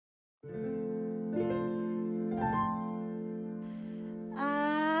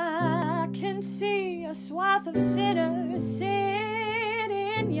can see a swath of sinners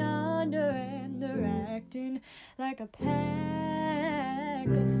sitting yonder, and they're acting like a pack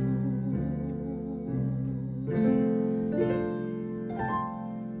of fools,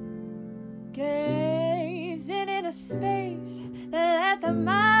 gazing into space that let their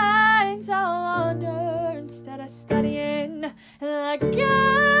minds all wander instead of studying like God's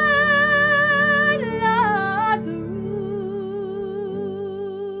rules.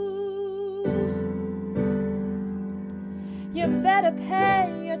 You better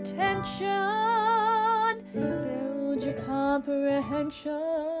pay attention, build your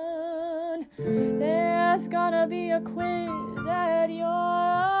comprehension. There's gonna be a quiz at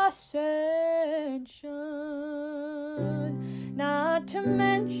your ascension, not to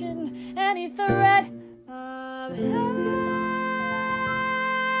mention any threat of hell.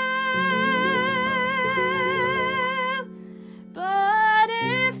 But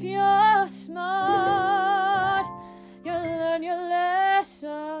if you're smart, you'll learn your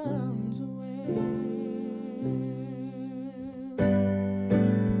lessons well.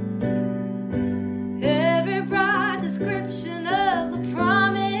 Every broad description of the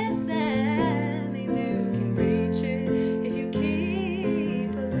promised land means you can reach it if you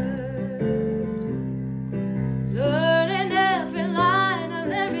keep alert, learning every line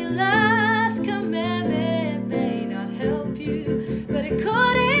of every last commandment may not help you, but it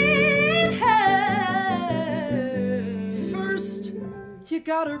couldn't hurt. First, you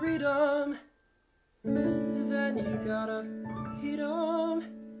gotta read 'em, then you gotta heed 'em.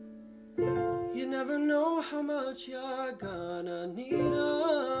 You never know how much you're gonna need 'em.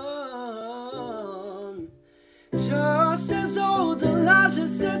 Just as old Elijah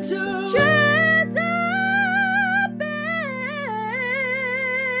said to Jezebel,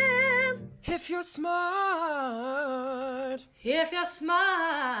 if you're smart, If you're smart,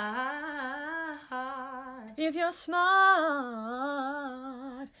 if you're smart,